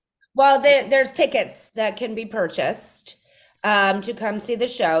 Well, there's tickets that can be purchased to come see the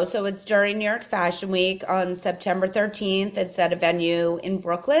show. So it's during New York Fashion Week on September 13th. It's at a venue in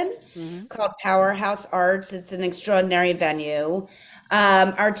Brooklyn Hmm. called Powerhouse Arts. It's an extraordinary venue.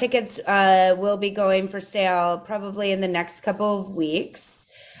 Our tickets will be going for sale probably in the next couple of weeks.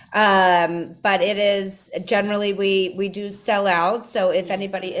 But it is generally we do sell out. So if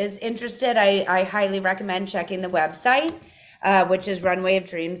anybody is interested, I highly recommend checking the website, which is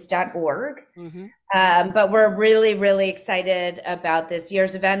runwayofdreams.org. Hmm. But we're really, really excited about this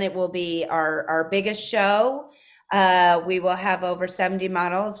year's event. It will be our biggest show. We will have over 70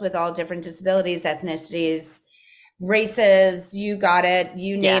 models with all different disabilities, ethnicities, races, you got it,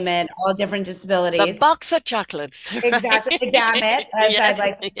 you Yeah. name it, all different The disabilities. box of chocolates, right? Exactly, the gamut, as I'd Yes,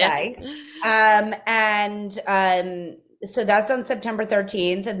 like to yes. say. And so that's on September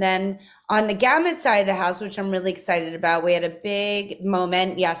 13th. And then on the gamut side of the house, which I'm really excited about, we had a big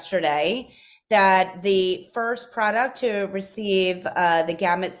moment yesterday that the first product to receive the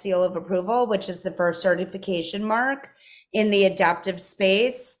gamut seal of approval, which is the first certification mark in the adaptive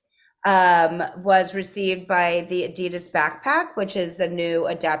space, was received by the Adidas backpack, which is a new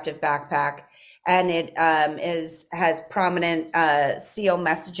adaptive backpack, and it has prominent seal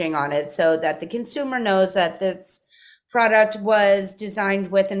messaging on it, so that the consumer knows that this product was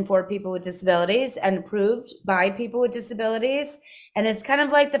designed with and for people with disabilities and approved by people with disabilities. And it's kind of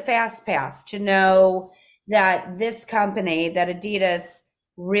like the fast pass to know that this company, that Adidas,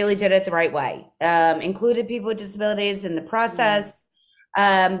 really did it the right way. Included people with disabilities in the Mm. process.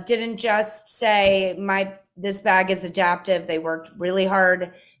 Didn't just say this bag is adaptive. They worked really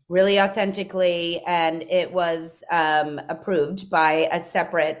hard, really authentically, and it was approved by a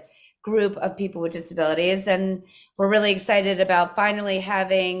separate group of people with disabilities. And we're really excited about finally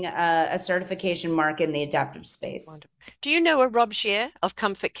having a certification mark in the adaptive space. Wonderful. Do you know a Rob Scheer of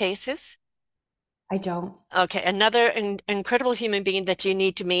Comfort Cases? I don't. Okay, another incredible human being that you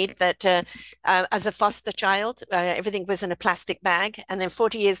need to meet. That as a foster child, everything was in a plastic bag, and then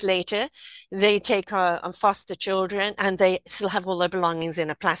 40 years later, they take on foster children, and they still have all their belongings in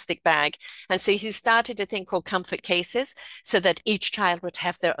a plastic bag. And so he started a thing called Comfort Cases, so that each child would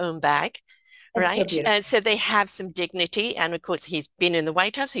have their own bag. It's so Right. beautiful. So they have some dignity. And of course, he's been in the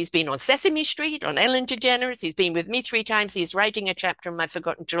White House. He's been on Sesame Street, on Ellen DeGeneres. He's been with me 3 times. He's writing a chapter in my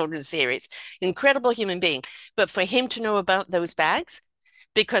Forgotten Children series. Incredible human being. But for him to know about those bags,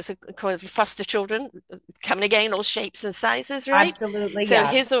 because of course, foster children come again, all shapes and sizes, right? Absolutely, So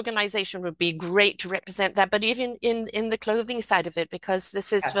yes. his organization would be great to represent that. But even in the clothing side of it, because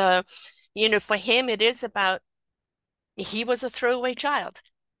this is Yes, for, for him, it is about he was a throwaway child,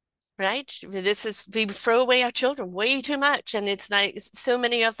 right? This is we throw away our children way too much, and it's like so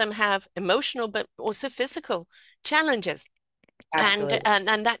many of them have emotional but also physical challenges, and absolutely.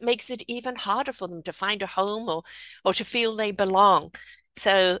 and that makes it even harder for them to find a home or to feel they belong.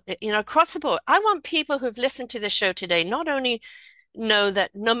 So, across the board, I want people who've listened to the show today not only know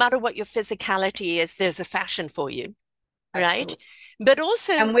that no matter what your physicality is, there's a fashion for you, right? Absolutely. But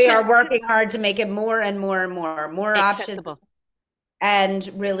also And we to are working hard to make it more and more and more options accessible. and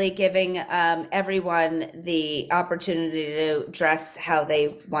really giving everyone the opportunity to dress how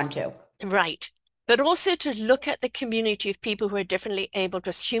they want to. Right. But also to look at the community of people who are differently able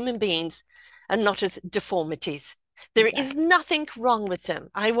as human beings and not as deformities. There is Exactly. nothing wrong with them.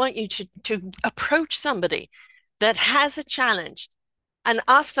 I want you to approach somebody that has a challenge and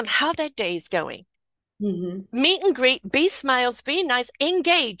ask them how their day is going. Hmm. Meet and greet, be smiles, be nice,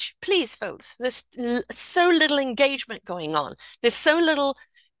 engage. Please, folks, there's so little engagement going on. There's so little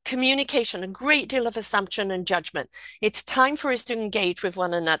communication, a great deal of assumption and judgment. It's time for us to engage with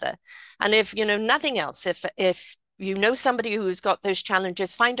one another. And if you know nothing else, if you know somebody who's got those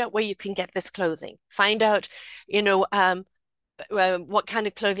challenges, find out where you can get this clothing. Find out, you know, what kind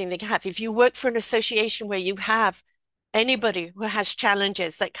of clothing they have. If you work for an association where you have anybody who has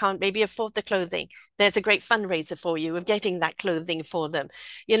challenges that can't maybe afford the clothing, there's a great fundraiser for you of getting that clothing for them.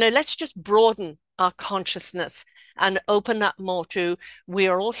 You know, let's just broaden our consciousness and open up more to we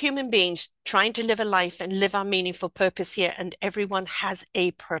are all human beings trying to live a life and live our meaningful purpose here. And everyone has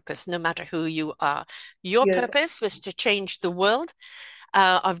a purpose, no matter who you are. Your Beautiful. purpose was to change the world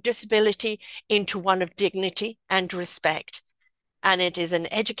of disability into one of dignity and respect. And it is an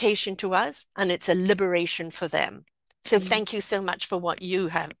education to us and it's a liberation for them. So Mhm. thank you so much for what you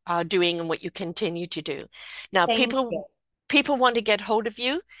are doing and what you continue to do. Now, Thank people you. people want to get hold of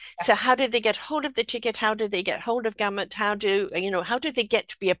you. So how do they get hold of the ticket? How do they get hold of Gamut? How do they get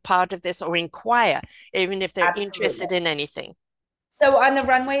to be a part of this or inquire, even if they're Absolutely. interested in anything? So on the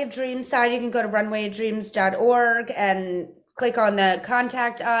Runway of Dreams side, you can go to runwayofdreams.org and click on the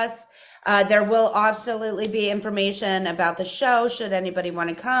contact us. There will absolutely be information about the show should anybody want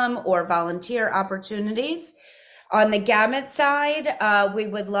to come or volunteer opportunities. On the Gamut side, we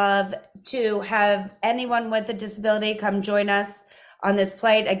would love to have anyone with a disability come join us on this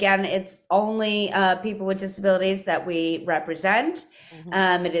plate. Again, it's only people with disabilities that we represent.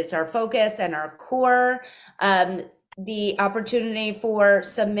 Mhm. It is our focus and our core. The opportunity for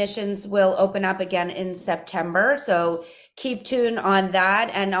submissions will open up again in September. So keep tuned on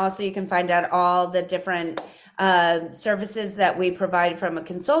that. And also, you can find out all the different services that we provide from a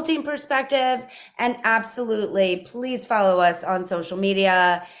consulting perspective. And absolutely, please follow us on social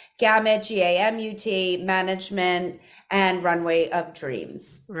media, Gamut, GAMUT, Management, and Runway of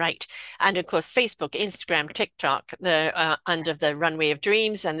Dreams. Right. And of course, Facebook, Instagram, TikTok, the under the Runway of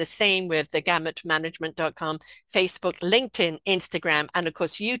Dreams, and the same with the gamutmanagement.com, Facebook, LinkedIn, Instagram, and of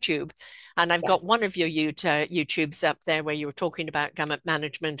course, YouTube. And I've Yeah. got one of your YouTubes up there where you were talking about Gamut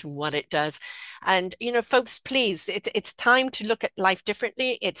Management and what it does. And, you know, folks, please, it's time to look at life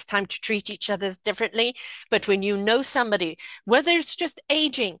differently. It's time to treat each other differently. But when you know somebody, whether it's just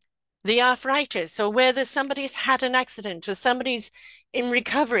aging, the arthritis, or whether somebody's had an accident or somebody's in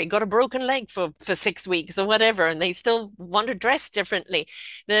recovery, got a broken leg for 6 weeks or whatever, and they still want to dress differently.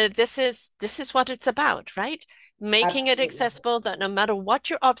 This is what it's about, right? Making it Absolutely. accessible that no matter what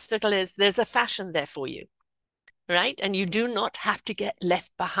your obstacle is, there's a fashion there for you, right? And you do not have to get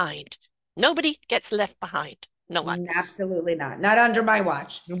left behind. Nobody gets left behind. No one. Absolutely not. Not under my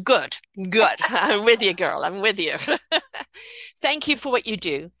watch. Good, good. I'm with you, girl. I'm with you. Thank you for what you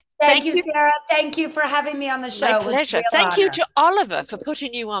do. Thank Thank you, you. Sarah. Thank you for having me on the My show. It was a pleasure. real Thank you honor. to Oliver for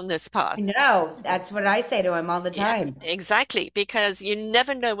putting you on this I path. know. That's what I say to him all the Yeah, time. exactly. Because you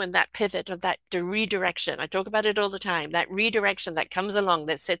never know when that pivot or that redirection, I talk about it all the time, that redirection that comes along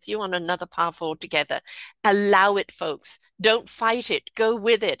that sets you on another path altogether. Allow it, folks. Don't fight it. Go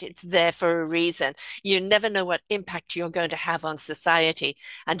with it. It's there for a reason. You never know what impact you're going to have on society.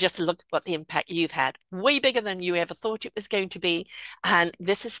 And just look at what the impact you've had. Way bigger than you ever thought it was going to be. And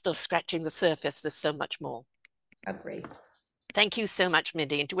this is still scratching the surface. There's so much more. Agree. Thank you so much,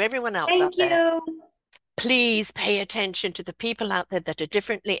 Mindy, and to everyone else out Thank there. you. Please pay attention to the people out there that are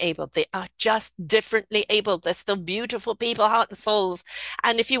differently abled. They are just differently abled. They're still beautiful people, heart and souls.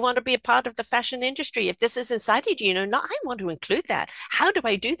 And if you want to be a part of the fashion industry, if this is inside you, no, I want to include that. How do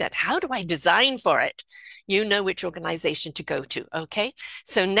I do that? How do I design for it? You know which organization to go to. Okay.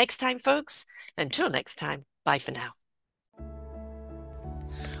 So next time, folks, until next time, bye for now.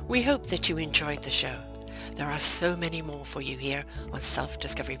 We hope that you enjoyed the show. There are so many more for you here on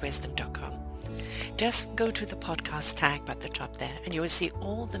selfdiscoverywisdom.com. Just go to the podcast tag at the top there and you will see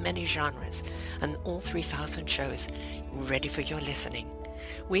all the many genres and all 3,000 shows ready for your listening.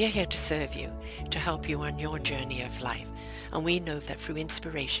 We are here to serve you, to help you on your journey of life, and we know that through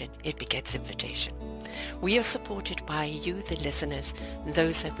inspiration it begets invitation. We are supported by you, the listeners, and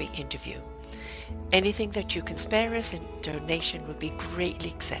those that we interview. Anything that you can spare us in donation would be greatly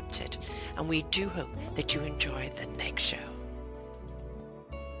accepted, and we do hope that you enjoy the next show.